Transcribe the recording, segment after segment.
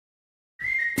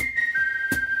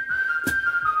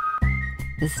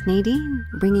This is Nadine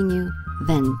bringing you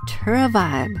Ventura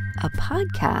Vibe, a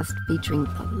podcast featuring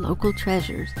the local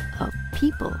treasures of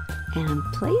people and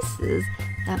places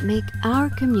that make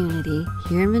our community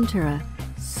here in Ventura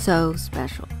so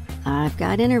special. I've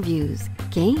got interviews,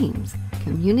 games,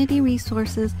 community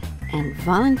resources, and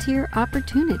volunteer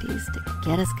opportunities to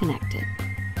get us connected.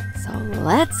 So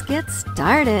let's get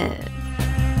started.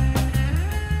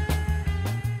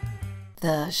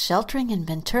 The Sheltering in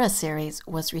Ventura series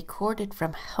was recorded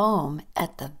from home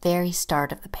at the very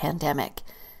start of the pandemic.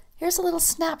 Here's a little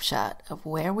snapshot of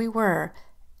where we were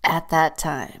at that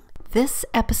time. This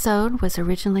episode was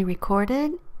originally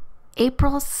recorded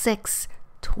April 6,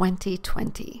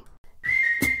 2020.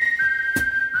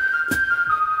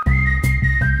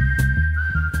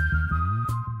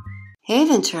 Hey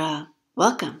Ventura,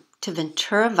 welcome to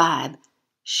Ventura Vibe,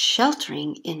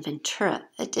 Sheltering in Ventura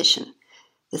edition.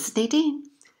 This is Nadine.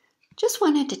 Just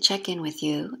wanted to check in with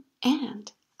you, and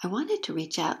I wanted to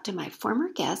reach out to my former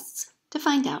guests to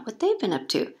find out what they've been up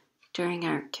to during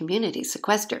our community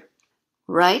sequester.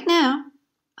 Right now,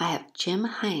 I have Jim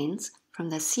Hines from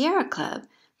the Sierra Club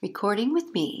recording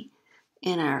with me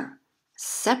in our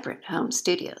separate home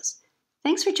studios.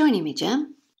 Thanks for joining me,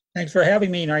 Jim. Thanks for having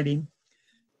me, Nadine.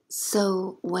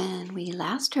 So when we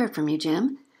last heard from you,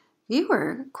 Jim, you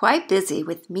were quite busy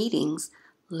with meetings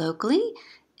locally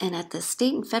and at the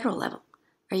state and federal level.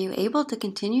 Are you able to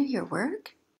continue your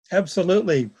work?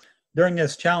 Absolutely. During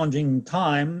this challenging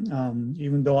time,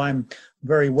 even though I'm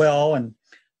very well and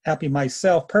happy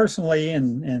myself personally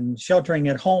and sheltering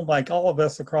at home like all of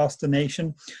us across the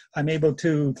nation, I'm able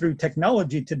to, through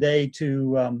technology today,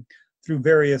 to through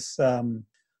various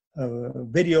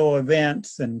video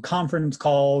events and conference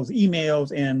calls,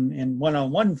 emails, and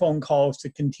one-on-one phone calls to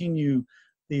continue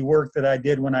the work that I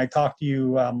did when I talked to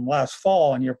you last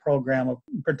fall on your program of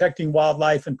protecting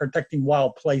wildlife and protecting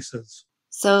wild places.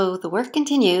 So the work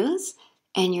continues,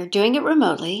 and you're doing it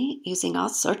remotely using all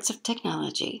sorts of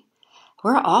technology.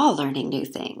 We're all learning new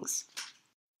things.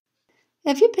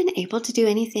 Have you been able to do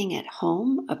anything at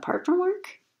home apart from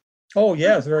work? Oh,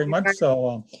 yes, very much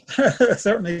so.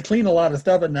 Certainly clean a lot of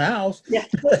stuff in the house. Yeah.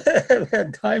 I've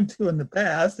had time to in the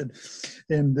past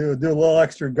and do a little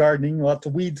extra gardening. Lots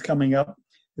of weeds coming up.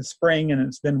 It's spring and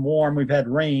it's been warm. We've had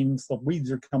rain, so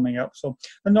weeds are coming up. So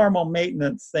the normal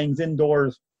maintenance things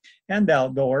indoors and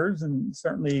outdoors, and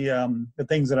certainly the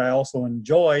things that I also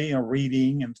enjoy,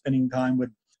 reading and spending time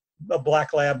with a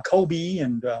black lab, Kobe,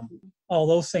 and all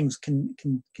those things can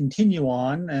continue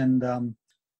on. And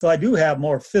so I do have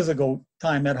more physical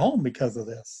time at home because of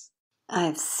this.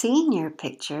 I've seen your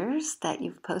pictures that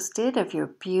you've posted of your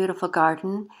beautiful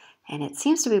garden, and it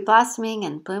seems to be blossoming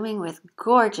and blooming with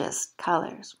gorgeous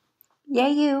colors.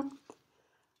 Yay you!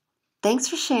 Thanks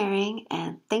for sharing,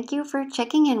 and thank you for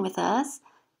checking in with us,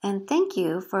 and thank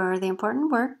you for the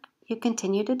important work you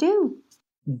continue to do.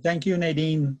 Thank you,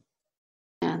 Nadine.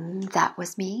 And that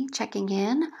was me checking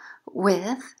in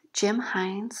with Jim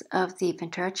Hines of the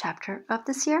Ventura chapter of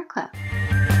the Sierra Club.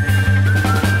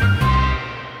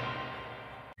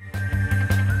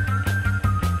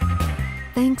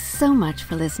 Thanks so much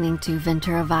for listening to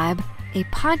Ventura Vibe, a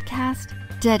podcast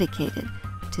dedicated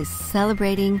to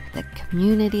celebrating the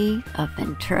community of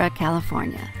Ventura,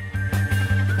 California.